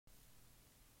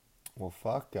Well,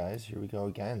 fuck, guys. Here we go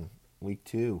again. Week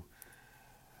two.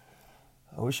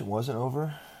 I wish it wasn't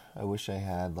over. I wish I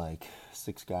had like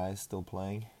six guys still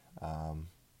playing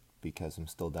because I'm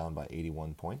still down by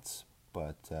 81 points.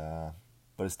 But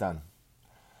it's done.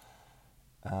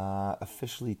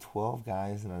 Officially, 12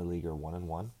 guys in our league are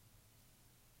 1-1.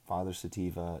 Father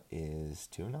Sativa is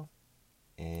 2-0.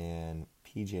 And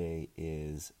PJ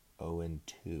is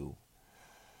 0-2.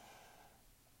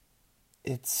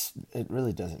 It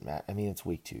really doesn't matter. I mean, it's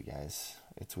week two, guys.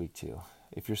 It's week two.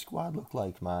 If your squad looked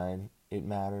like mine, it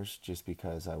matters just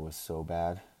because I was so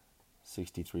bad.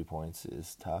 63 points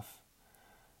is tough.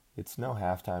 It's no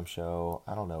halftime show.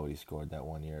 I don't know what he scored that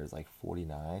one year. It's like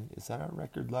 49. Is that our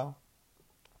record low?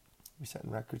 We setting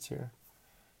records here?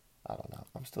 I don't know.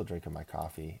 I'm still drinking my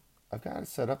coffee. I've got it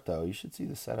set up though. You should see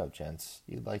the setup, gents.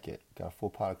 You'd like it. Got a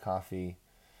full pot of coffee.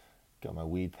 Got my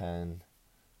weed pen.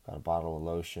 Got a bottle of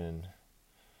lotion.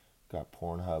 Got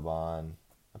Pornhub on.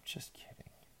 I'm just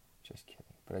kidding. Just kidding.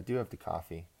 But I do have the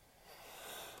coffee.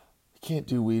 I can't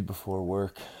do weed before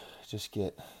work.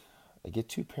 I get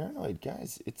too paranoid,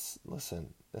 guys.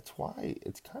 Listen, it's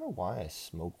kind of why I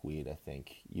smoke weed, I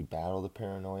think. You battle the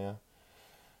paranoia,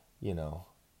 you know,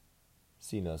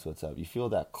 C knows what's up. You feel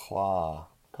that claw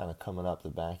kind of coming up the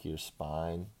back of your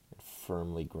spine and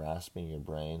firmly grasping your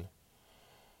brain.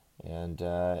 And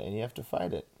you have to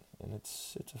fight it. And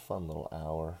it's a fun little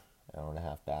hour and a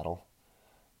half battle.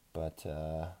 But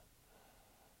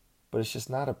it's just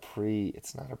not a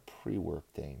pre-work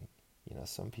thing. You know,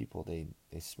 some people they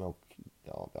smoke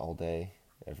all day,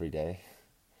 every day.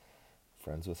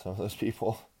 Friends with some of those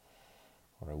people,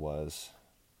 or I was.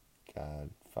 God,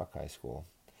 fuck high school.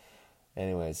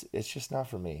 Anyways, it's just not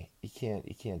for me. You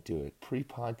can't do it.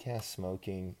 Pre-podcast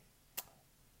smoking.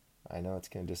 I know it's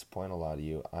gonna disappoint a lot of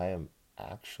you. I am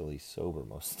actually sober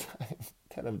most of the time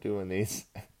that I'm doing these.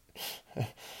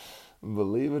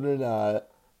 Believe it or not,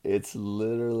 it's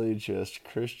literally just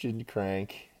Christian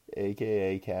Crank,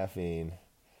 aka caffeine,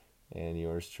 and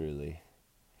yours truly.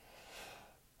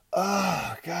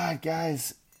 Oh, God,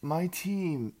 guys, my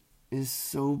team is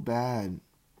so bad.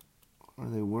 Or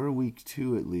they were week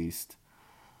two at least.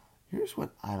 Here's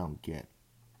what I don't get.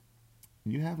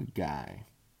 You have a guy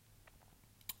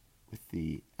with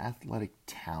the athletic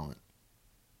talent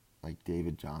like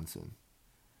David Johnson.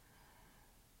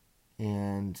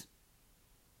 And,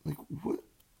 like, what,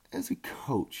 as a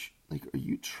coach, like, are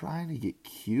you trying to get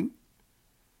cute?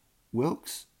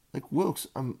 Wilkes,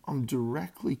 I'm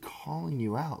directly calling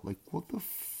you out. Like, what the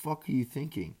fuck are you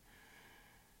thinking?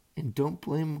 And don't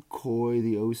blame McCoy,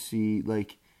 the OC.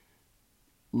 Like,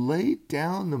 lay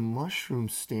down the mushroom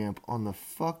stamp on the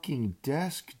fucking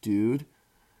desk, dude.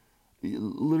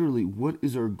 Literally, what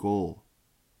is our goal?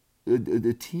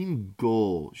 The team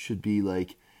goal should be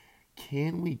like,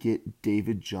 can we get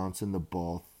David Johnson the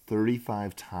ball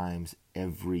 35 times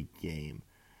every game?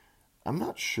 I'm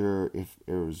not sure if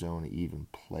Arizona even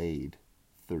played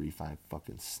 35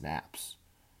 fucking snaps.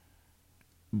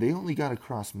 They only got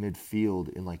across midfield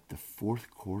in like the fourth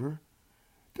quarter.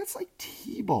 That's like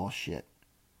T-ball shit.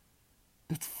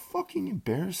 That's fucking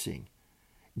embarrassing.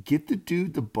 Get the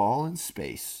dude the ball in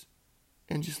space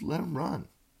and just let him run.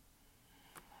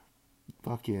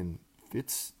 Fucking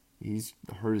Fitz, he's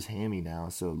hurt his hammy now,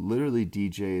 so literally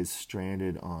DJ is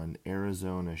stranded on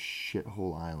Arizona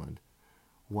shithole island.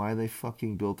 Why they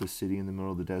fucking built a city in the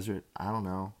middle of the desert, I don't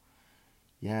know.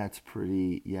 Yeah, it's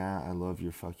pretty. Yeah, I love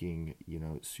your fucking,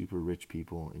 super rich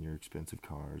people and your expensive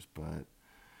cars, but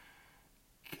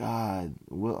God,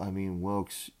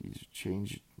 Wilkes, he's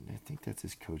changed. I think that's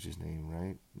his coach's name,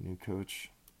 right? New coach?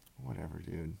 Whatever,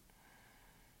 dude.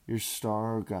 Your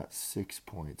star got 6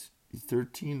 points.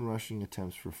 13 rushing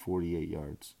attempts for 48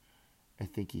 yards. I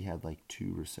think he had like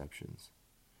 2 receptions.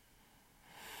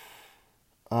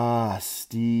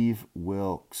 Steve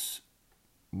Wilkes.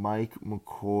 Mike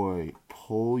McCoy,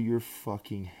 pull your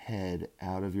fucking head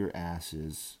out of your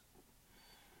asses.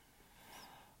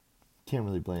 Can't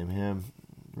really blame him.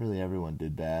 Really, everyone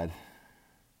did bad.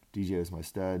 DJ was my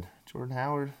stud. Jordan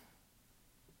Howard,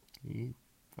 he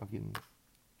fucking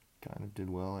kind of did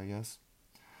well, I guess.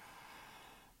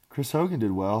 Chris Hogan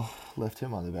did well. Left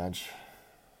him on the bench.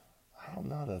 I don't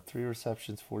know, though. 3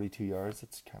 receptions, 42 yards.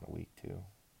 That's kind of weak, too.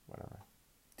 Whatever.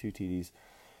 2 TDs.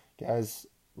 Guys,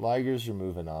 Ligers are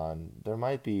moving on. There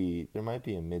might be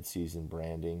a mid-season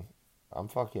branding. I'm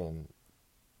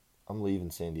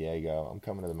leaving San Diego. I'm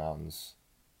coming to the mountains.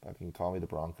 Fucking call me the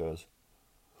Broncos.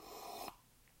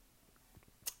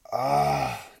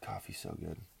 Coffee's so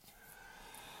good.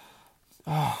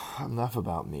 Enough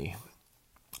about me.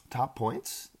 Top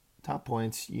points? Top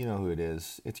points, you know who it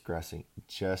is. It's Gressing.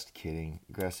 Just kidding.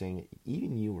 Gressing,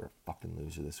 even you were a fucking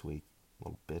loser this week.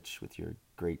 Little bitch with your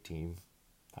great team.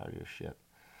 Tired of your shit.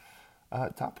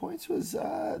 Top points was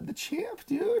the champ,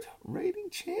 dude. Rating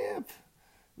champ.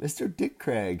 Mr. Dick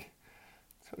Craig.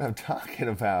 That's what I'm talking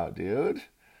about, dude.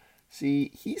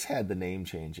 See, he's had the name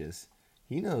changes.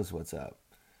 He knows what's up.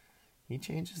 He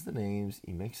changes the names.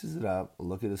 He mixes it up.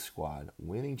 Look at his squad.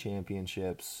 Winning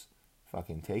championships.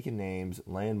 Fucking taking names.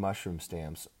 Laying mushroom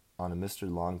stamps on a Mr.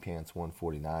 Longpants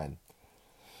 149.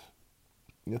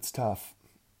 It's tough.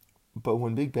 But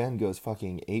when Big Ben goes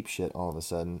fucking apeshit all of a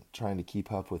sudden, trying to keep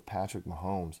up with Patrick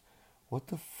Mahomes, what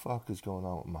the fuck is going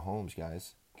on with Mahomes,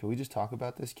 guys? Can we just talk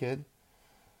about this kid?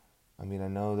 I mean, I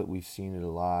know that we've seen it a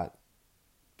lot.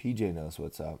 PJ knows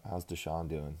what's up. How's Deshaun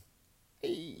doing?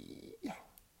 Hey.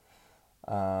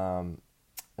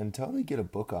 Until they get a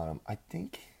book on him, I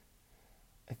think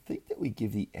that we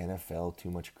give the NFL too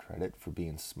much credit for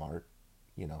being smart.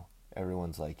 You know,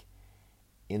 everyone's like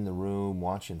in the room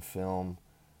watching film.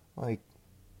 Like,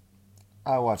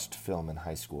 I watched film in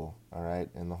high school, all right?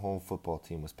 And the whole football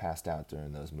team was passed out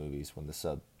during those movies when the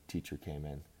sub teacher came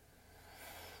in.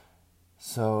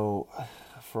 So,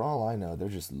 for all I know, they're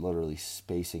just literally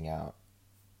spacing out,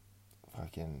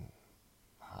 fucking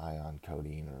high on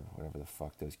codeine or whatever the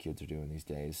fuck those kids are doing these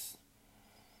days.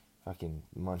 Fucking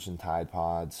munching Tide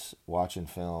Pods, watching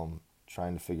film,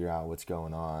 trying to figure out what's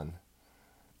going on.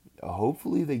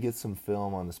 Hopefully they get some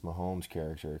film on this Mahomes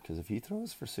character, because if he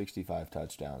throws for 65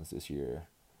 touchdowns this year,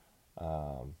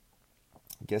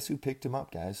 guess who picked him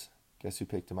up, guys? Guess who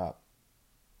picked him up?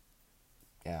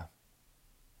 Yeah,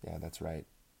 that's right.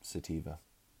 Sativa.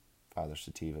 Father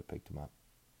Sativa picked him up.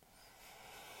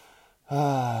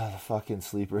 The fucking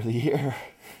sleeper of the year.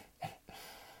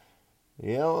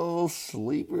 The old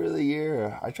sleeper of the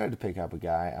year. I tried to pick up a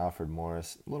guy, Alfred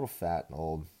Morris, a little fat and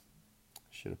old.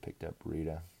 Should have picked up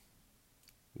Rita.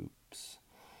 Oops.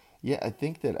 Yeah, I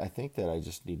think that I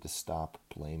just need to stop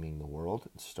blaming the world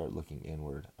and start looking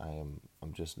inward. I'm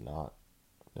just not.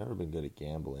 I've never been good at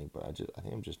gambling, but I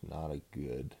think I'm just not a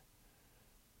good.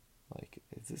 Like,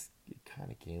 it's this kind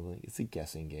of gambling. It's a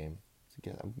guessing game.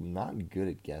 I'm not good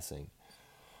at guessing.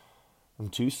 I'm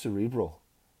too cerebral.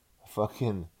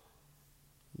 Fucking,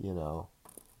 look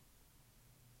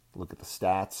at the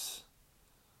stats.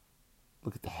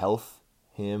 Look at the health.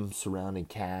 Him, surrounding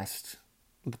cast.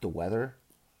 Look at the weather.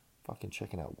 Fucking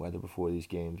checking out weather before these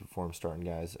games, before I'm starting,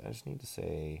 guys. I just need to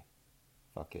say,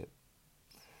 fuck it.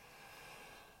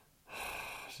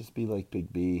 Just be like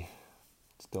Big B.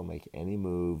 Just don't make any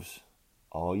moves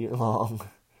all year long.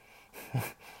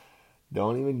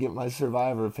 Don't even get my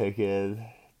Survivor pick in.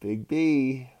 Big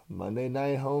B, Monday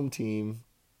Night Home Team.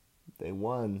 They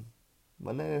won.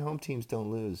 Monday Night Home Teams don't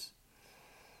lose.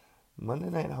 Monday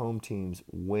Night Home Teams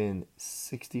win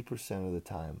 60% of the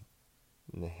time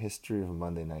in the history of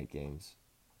Monday night games.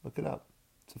 Look it up.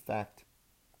 It's a fact.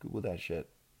 Google that shit.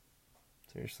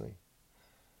 Seriously.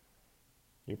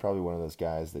 You're probably one of those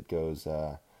guys that goes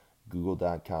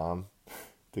google.com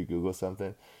to Google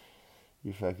something.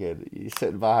 You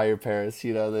sit behind your parents,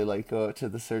 they like go up to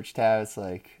the search tab. It's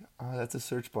like, oh, that's a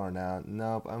search bar now.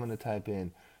 Nope, I'm going to type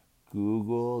in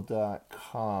google.com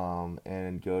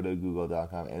and go to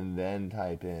google.com and then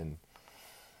type in,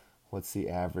 what's the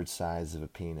average size of a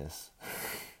penis?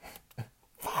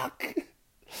 Fuck.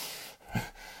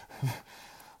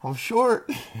 I'm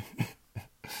short.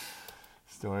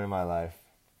 Story of my life.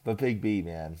 But Big B,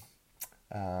 man.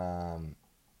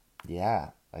 Yeah,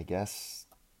 I guess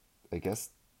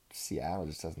Seattle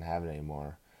just doesn't have it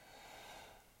anymore.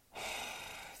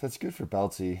 That's good for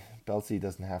Belty. Belty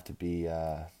doesn't have to be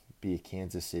a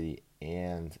Kansas City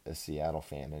and a Seattle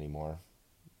fan anymore.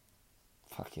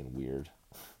 Fucking weird.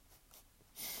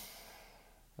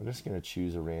 I'm just going to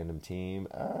choose a random team.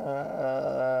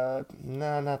 Nah,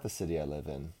 not the city I live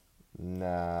in.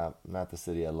 Nah, not the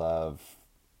city I love.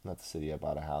 Not the city I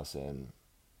bought a house in.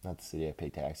 Not the city I pay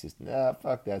taxes. Nah,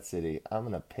 fuck that city. I'm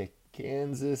going to pick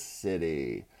Kansas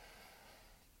City.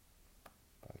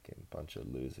 Fucking bunch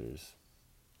of losers.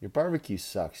 Your barbecue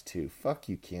sucks too. Fuck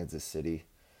you, Kansas City.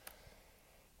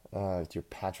 With your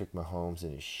Patrick Mahomes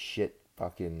and his shit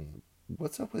fucking...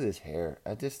 What's up with his hair?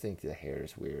 I just think the hair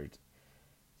is weird.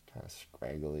 It's kind of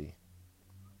scraggly.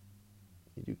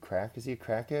 You do crack? Is he a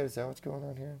crackhead? Is that what's going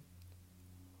on here?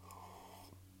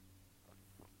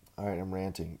 Alright, I'm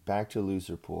ranting. Back to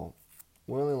loser pool.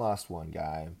 We only lost one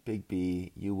guy. Big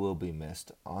B, you will be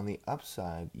missed. On the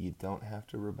upside, you don't have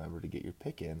to remember to get your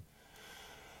pick in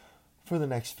for the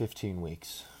next 15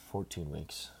 weeks. 14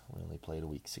 weeks. We only played a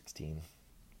week 16.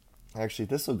 Actually,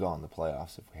 this will go on the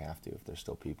playoffs if we have to, if there's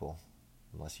still people.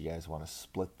 Unless you guys want to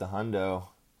split the hundo.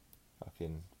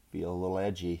 Fucking feel a little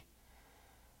edgy.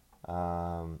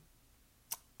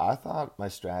 I thought my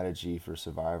strategy for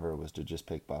Survivor was to just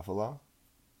pick Buffalo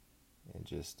and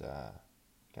just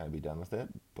kind of be done with it.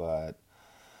 But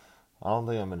I don't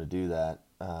think I'm going to do that.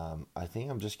 I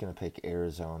think I'm just going to pick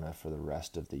Arizona for the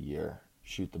rest of the year.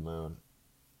 Shoot the moon.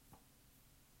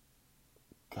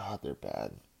 God, they're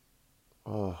bad.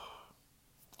 Oh,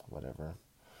 whatever.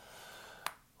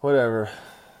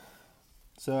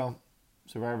 So,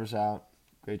 Survivor's out.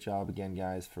 Great job again,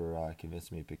 guys, for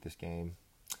convincing me to pick this game.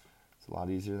 It's a lot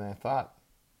easier than I thought.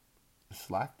 The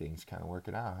Slack thing's kind of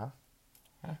working out,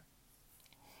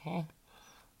 huh?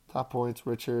 Top points,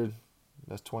 Richard.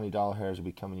 Those $20 hairs will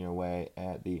be coming your way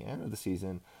at the end of the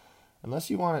season.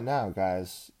 Unless you want it now,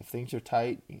 guys. If things are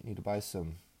tight, you need to buy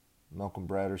some milk and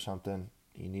bread or something.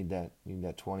 You need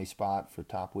that 20 spot for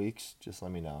top weeks. Just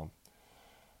let me know.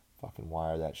 Fucking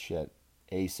wire that shit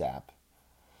ASAP.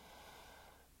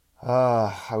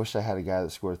 I wish I had a guy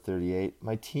that scored 38.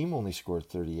 My team only scored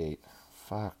 38.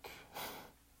 Fuck.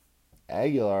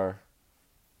 Aguilar.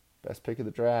 Best pick of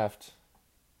the draft.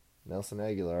 Nelson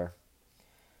Aguilar.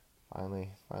 Finally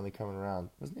coming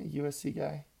around. Wasn't he a USC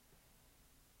guy?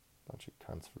 Bunch of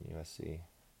cunts from USC.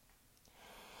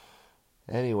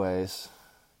 Anyways,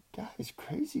 guys,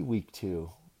 crazy week 2.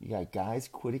 You got guys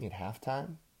quitting at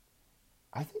halftime.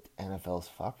 I think the NFL's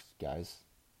fucked, guys.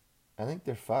 I think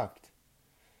they're fucked.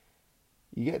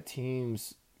 You got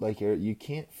teams like you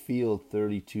can't field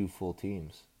 32 full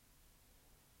teams.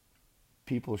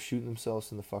 People shooting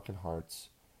themselves in the fucking hearts.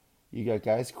 You got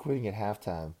guys quitting at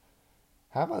halftime.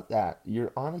 How about that?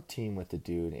 You're on a team with the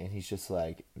dude, and he's just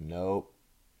like, nope,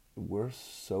 we're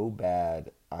so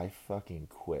bad, I fucking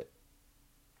quit.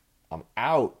 I'm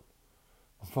out.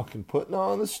 I'm fucking putting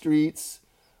on the streets.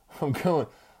 I'm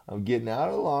getting out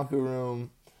of the locker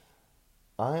room.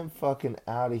 I'm fucking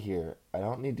out of here. I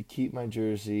don't need to keep my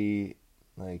jersey.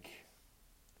 Like,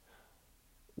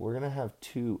 we're going to have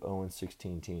 2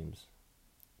 0-16 teams.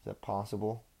 Is that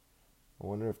possible? I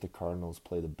wonder if the Cardinals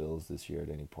play the Bills this year at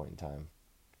any point in time.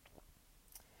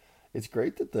 It's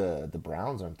great that the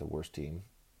Browns aren't the worst team.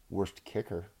 Worst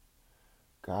kicker.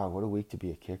 God, what a week to be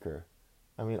a kicker.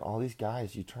 I mean, all these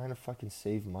guys, you trying to fucking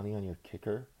save money on your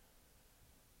kicker?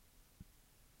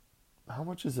 How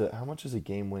much is a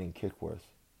game-winning kick worth?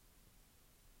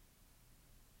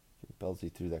 Belsey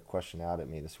threw that question out at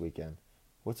me this weekend.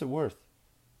 What's it worth?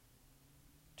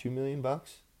 $2 million?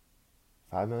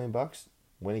 $5 million?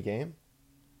 Win a game?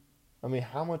 I mean,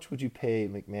 how much would you pay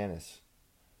McManus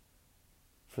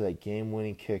for that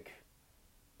game-winning kick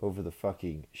over the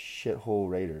fucking shithole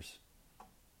Raiders?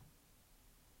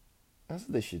 That's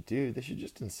what they should do. They should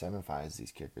just incentivize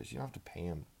these kickers. You don't have to pay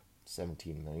them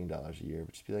 $17 million a year,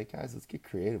 but just be like, guys, let's get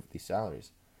creative with these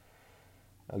salaries.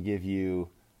 I'll give you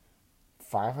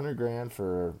 $500,000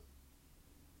 for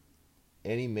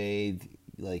any made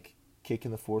like kick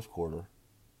in the fourth quarter.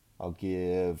 I'll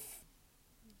give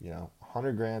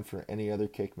 $100,000 for any other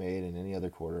kick made in any other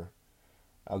quarter.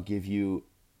 I'll give you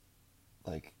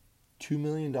like $2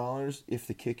 million if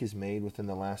the kick is made within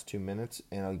the last 2 minutes,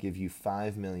 and I'll give you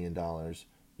 $5 million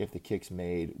if the kick's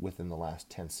made within the last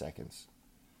 10 seconds.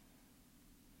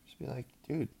 Just be like,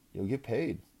 dude, you'll get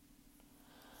paid.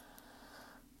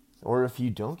 Or if you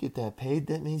don't get that paid,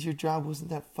 that means your job wasn't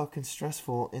that fucking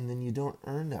stressful, and then you don't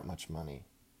earn that much money.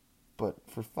 But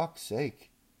for fuck's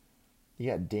sake, you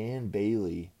got Dan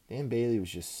Bailey. Dan Bailey was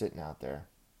just sitting out there.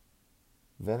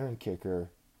 Veteran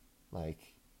kicker,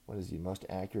 like, what is he, most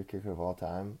accurate kicker of all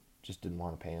time? Just didn't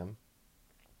want to pay him.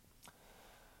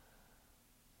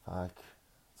 Fuck.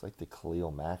 It's like the Khalil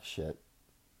Mack shit.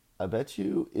 I bet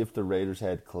you if the Raiders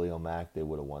had Khalil Mack, they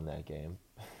would have won that game.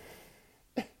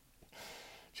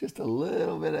 Just a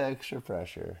little bit of extra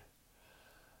pressure.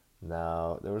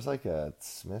 No, there was like a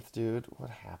Smith dude. What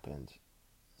happened?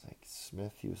 It's like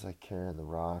Smith, he was like carrying the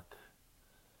rock.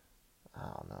 I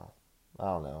don't know.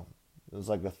 It was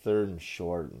like the 3rd and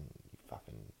short, and he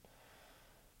fucking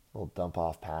little dump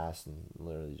off pass and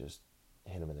literally just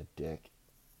hit him in the dick.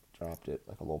 Dropped it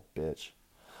like a little bitch.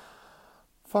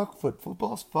 Fuck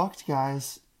football's fucked,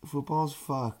 guys. Football's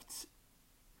fucked.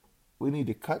 We need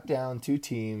to cut down 2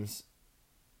 teams.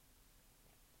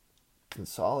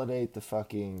 Consolidate the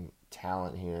fucking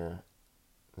talent here.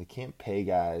 They can't pay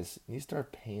guys. You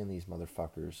start paying these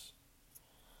motherfuckers.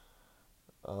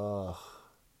 Ugh.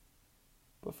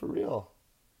 But for real,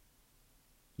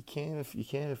 you can't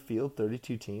even field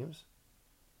 32 teams.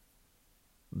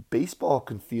 Baseball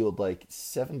can field like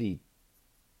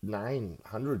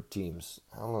 7,900 teams.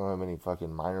 I don't know how many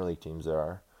fucking minor league teams there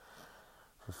are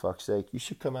For fuck's sake, you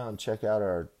should come out and check out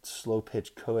our slow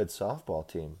pitch co-ed softball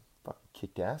team. Fucking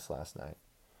kicked ass last night.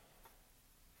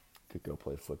 Could go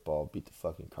play football, beat the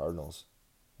fucking Cardinals.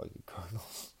 Fucking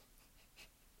Cardinals.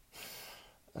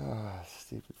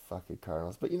 Stupid fucking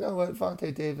Cardinals. But you know what,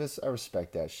 Vontae Davis, I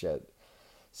respect that shit.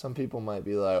 Some people might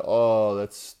be like, oh,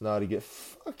 that's not a good.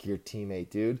 Fuck your teammate,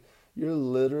 dude. You're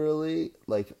literally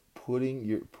like putting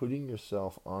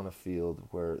yourself on a field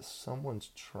where someone's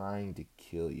trying to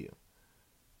kill you.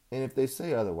 And if they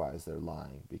say otherwise, they're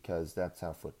lying, because that's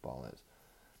how football is.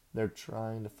 They're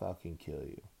trying to fucking kill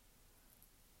you.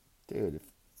 Dude, if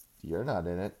you're not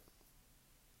in it,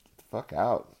 get the fuck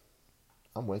out.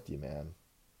 I'm with you, man.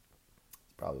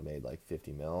 He's probably made like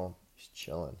 50 mil. He's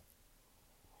chilling.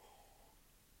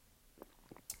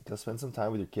 Go spend some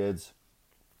time with your kids.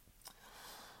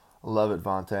 I love it,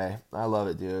 Vontae. I love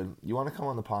it, dude. You want to come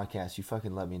on the podcast, you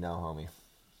fucking let me know, homie.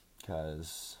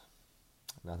 Because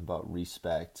nothing but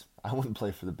respect. I wouldn't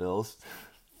play for the Bills.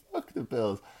 Fuck the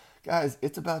Bills. Guys,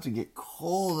 it's about to get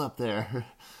cold up there.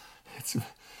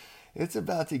 It's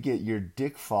about to get your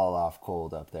dick fall off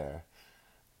cold up there.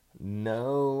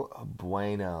 No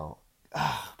bueno.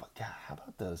 But God, how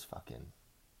about those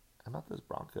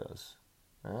Broncos?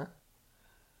 Huh?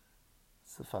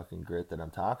 It's the fucking grit that I'm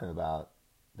talking about.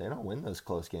 They don't win those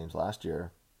close games last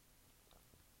year.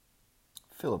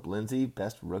 Phillip Lindsay,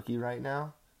 best rookie right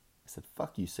now. I said,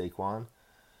 fuck you, Saquon.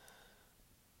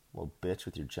 Little bitch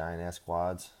with your giant-ass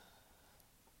quads.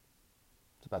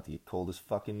 It's about to get cold as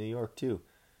fuck in New York, too.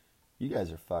 You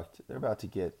guys are fucked. They're about to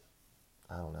get,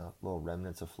 I don't know, little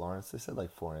remnants of Florence. They said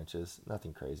like 4 inches.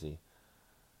 Nothing crazy.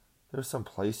 There's some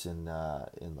place in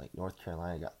like North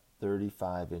Carolina got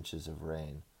 35 inches of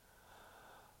rain.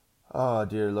 Oh,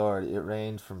 dear Lord. It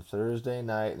rained from Thursday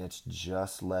night, and it's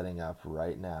just letting up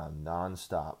right now.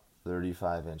 Non-stop.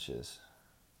 35 inches.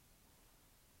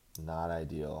 Not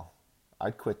ideal.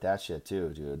 I'd quit that shit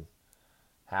too, dude.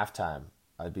 Halftime,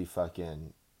 I'd be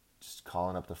fucking just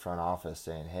calling up the front office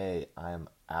saying, hey, I'm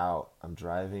out. I'm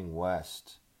driving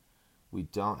west. We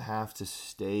don't have to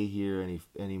stay here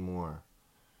anymore.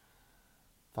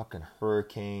 Fucking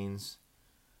hurricanes.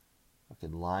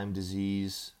 Fucking Lyme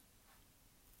disease.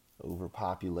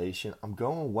 Overpopulation. I'm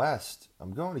going west.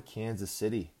 I'm going to Kansas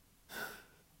City.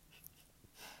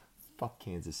 Fuck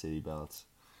Kansas City belts.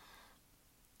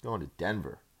 Going to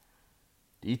Denver.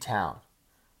 D-Town.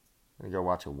 I'm going to go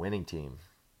watch a winning team.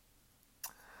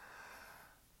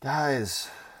 Guys,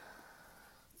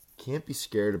 can't be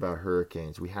scared about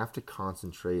hurricanes. We have to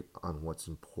concentrate on what's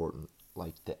important,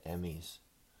 like the Emmys.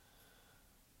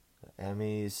 The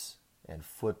Emmys and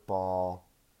football.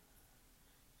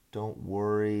 Don't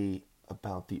worry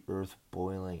about the earth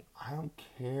boiling. I don't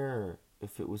care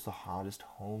if it was the hottest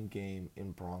home game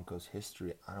in Broncos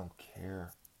history. I don't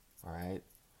care. All right?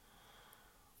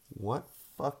 What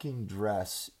fucking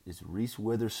dress is Reese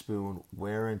Witherspoon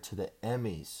wearing to the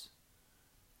Emmys?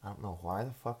 I don't know why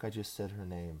the fuck I just said her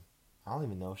name. I don't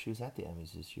even know if she was at the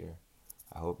Emmys this year.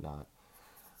 I hope not.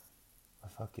 My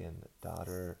fucking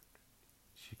daughter,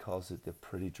 she calls it the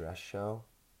pretty dress show.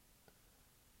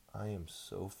 I am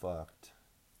so fucked.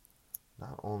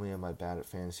 Not only am I bad at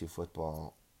fantasy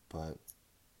football, but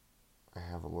I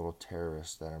have a little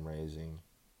terrorist that I'm raising.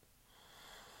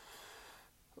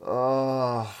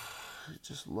 He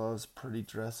just loves pretty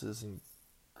dresses and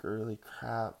girly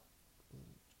crap.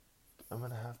 I'm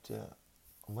gonna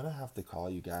have to call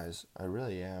you guys. I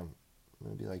really am. I'm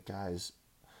gonna be like, guys,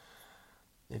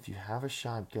 if you have a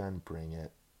shotgun, bring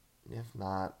it. If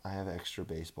not, I have extra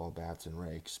baseball bats and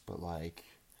rakes. But like,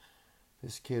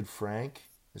 this kid Frank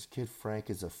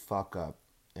is a fuck up,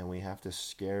 and we have to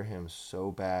scare him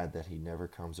so bad that he never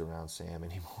comes around Sam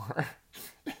anymore.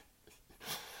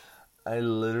 I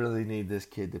literally need this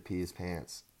kid to pee his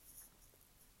pants.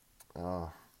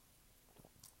 But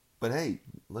hey,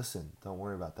 listen, don't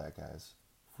worry about that, guys.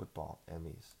 Football,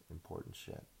 Emmys, important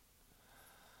shit.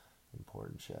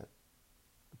 Important shit.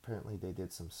 Apparently they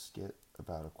did some skit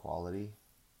about equality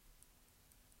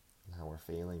and how we're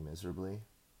failing miserably.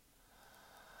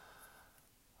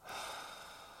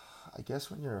 I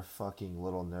guess when you're a fucking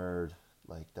little nerd,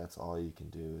 like, that's all you can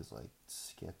do is, like,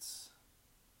 skits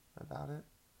about it.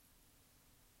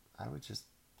 I would just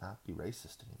not be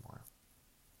racist anymore.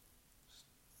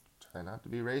 Try not to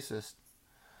be racist.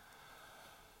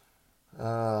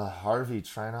 Harvey,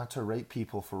 try not to rape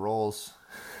people for roles.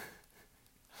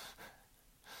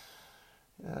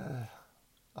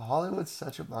 Hollywood's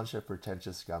such a bunch of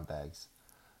pretentious scumbags.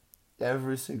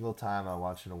 Every single time I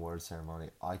watch an award ceremony,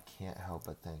 I can't help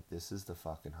but think this is the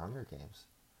fucking Hunger Games.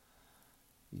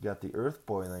 You got the earth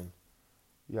boiling.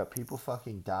 You got people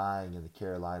fucking dying in the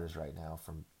Carolinas right now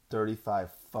from 35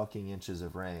 fucking inches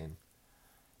of rain,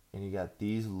 and you got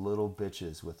these little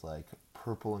bitches with like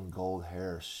purple and gold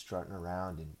hair strutting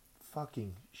around in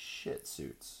fucking shit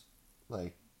suits.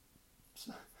 Like,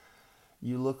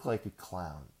 you look like a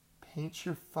clown. Paint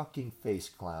your fucking face,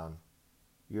 clown.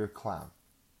 You're a clown.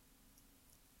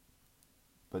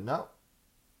 But no,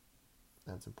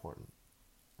 that's important.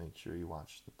 Make sure you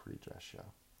watch the pre-dress show.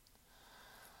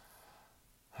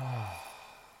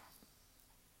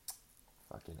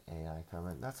 Fucking AI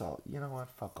coming. That's all. You know what?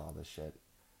 Fuck all this shit.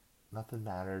 Nothing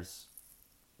matters.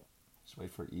 Just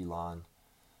wait for Elon.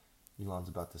 Elon's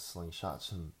about to slingshot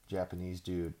some Japanese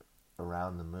dude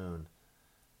around the moon.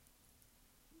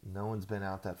 No one's been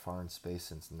out that far in space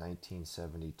since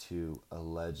 1972,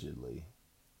 allegedly.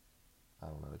 I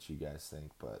don't know what you guys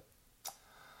think, but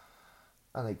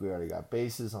I think we already got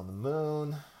bases on the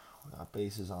moon. We got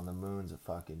bases on the moons of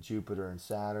fucking Jupiter and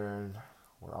Saturn.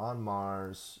 We're on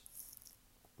Mars.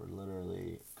 We're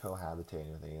literally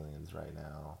cohabitating with aliens right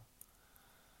now.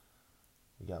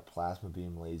 We got plasma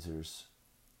beam lasers.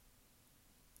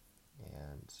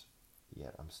 And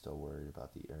yet I'm still worried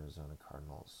about the Arizona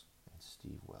Cardinals and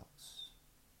Steve Welts,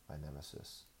 my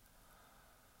nemesis.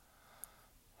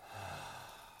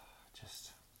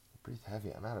 Just breathe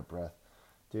heavy. I'm out of breath.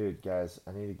 Dude, guys,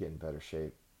 I need to get in better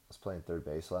shape. I was playing third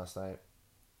base last night,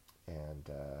 and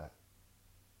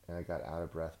I got out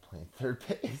of breath playing third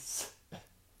base.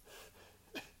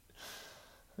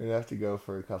 I'm gonna have to go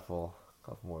for a couple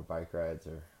more bike rides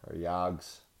or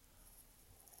yogs.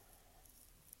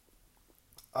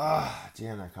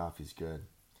 Damn, that coffee's good.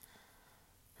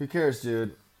 Who cares,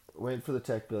 dude? Wait for the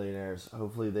tech billionaires.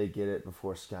 Hopefully they get it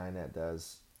before Skynet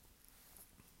does.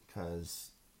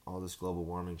 Because all this global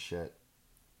warming shit,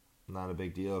 not a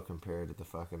big deal compared to the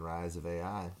fucking rise of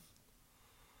AI.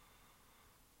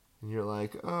 And you're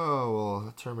like, oh,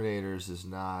 well, Terminators is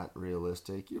not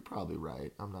realistic. You're probably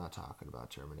right. I'm not talking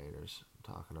about Terminators.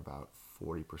 I'm talking about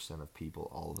 40% of people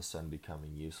all of a sudden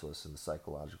becoming useless and the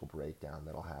psychological breakdown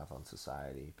that'll have on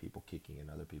society. People kicking in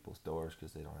other people's doors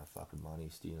because they don't have fucking money,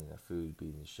 stealing their food,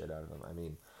 beating the shit out of them. I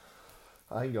mean,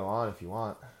 I can go on if you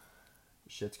want.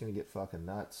 Shit's gonna get fucking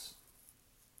nuts.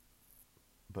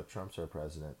 But Trump's our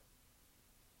president.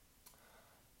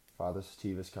 Father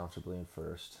Sativa's comfortably in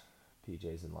first.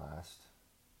 PJ's in last.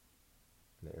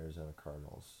 And the Arizona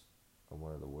Cardinals are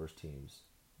one of the worst teams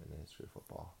in the history of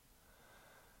football.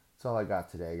 That's all I got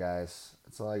today, guys.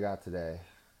 That's all I got today.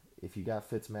 If you got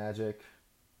Fitzmagic,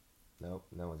 nope,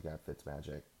 no one's got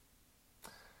Fitzmagic.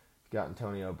 If you got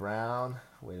Antonio Brown,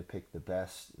 way to pick the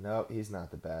best. Nope, he's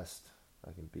not the best.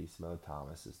 Fucking Beast Mode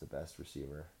Thomas is the best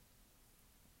receiver.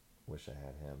 Wish I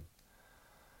had him.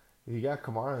 If you got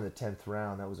Kamara in the 10th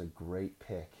round, that was a great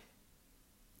pick.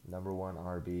 Number 1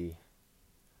 RB.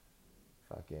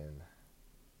 Fucking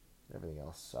everything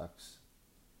else sucks.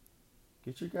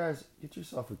 Get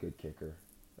yourself a good kicker.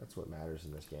 That's what matters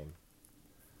in this game.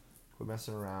 Quit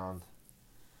messing around.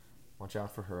 Watch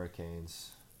out for hurricanes.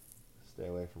 Stay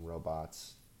away from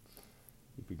robots.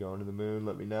 If you're going to the moon,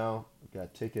 let me know. I've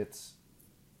got tickets.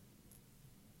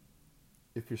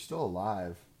 If you're still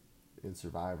alive in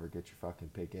Survivor, get your fucking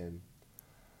pick in.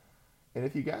 And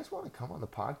if you guys want to come on the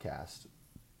podcast,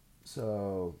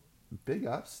 so big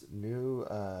ups, new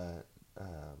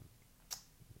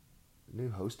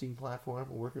hosting platform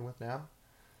we're working with now.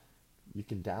 You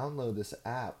can download this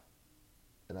app,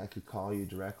 and I could call you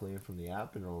directly in from the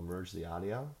app, and it'll merge the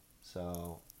audio.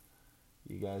 So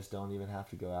you guys don't even have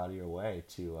to go out of your way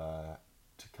to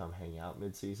come hang out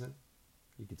mid-season.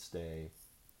 You could stay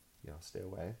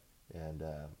away, and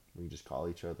we can just call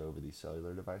each other over these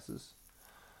cellular devices.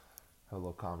 Have a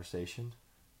little conversation.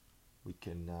 We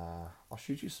can, I'll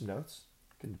shoot you some notes.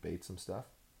 We can debate some stuff.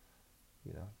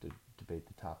 Debate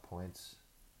the top points.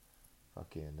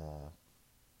 Fucking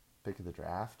pick of the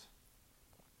draft.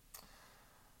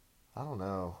 I don't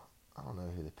know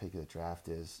who the pick of the draft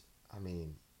is. I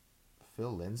mean,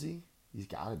 Phil Lindsay, he's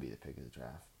got to be the pick of the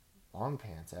draft. Long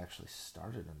Pants actually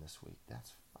started him this week.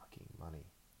 That's fucking money.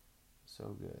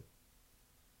 So good.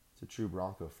 It's a true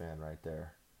Bronco fan right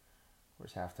there.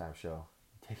 Where's halftime show?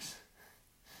 He takes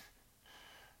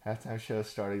halftime show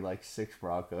starting like 6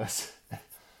 Broncos.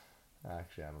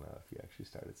 Actually, I don't know if he actually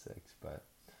started 6, but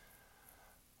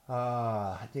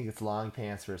I think it's Long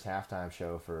Pants for his halftime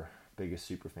show for biggest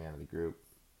super fan of the group.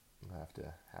 We'll have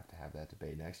to have that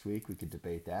debate next week. We could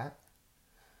debate that.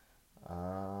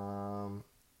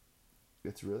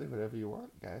 It's really whatever you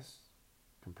want, guys.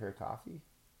 Compare coffee.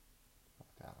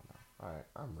 I don't know. All right,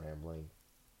 I'm rambling,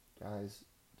 guys.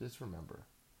 Just remember,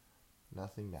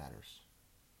 nothing matters.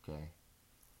 Okay,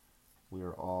 we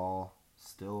are all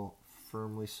still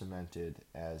firmly cemented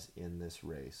as in this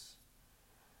race.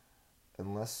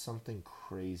 Unless something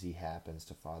crazy happens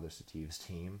to Father Sativa's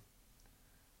team,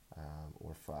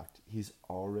 we're fucked. He's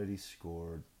already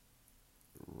scored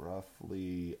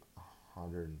roughly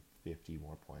 150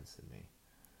 more points than me.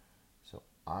 So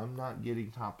I'm not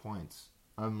getting top points.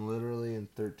 I'm literally in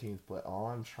 13th place. All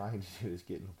I'm trying to do is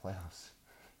get in the playoffs.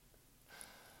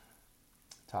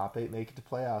 Top 8 make it to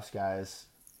playoffs, guys.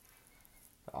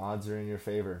 The odds are in your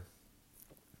favor.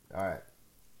 Alright.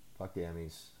 Fuck the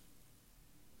Emmys.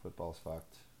 Football's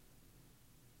fucked.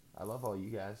 I love all you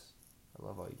guys.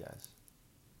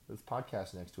 Let's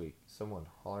podcast next week. Someone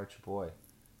holler at your boy.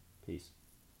 Peace.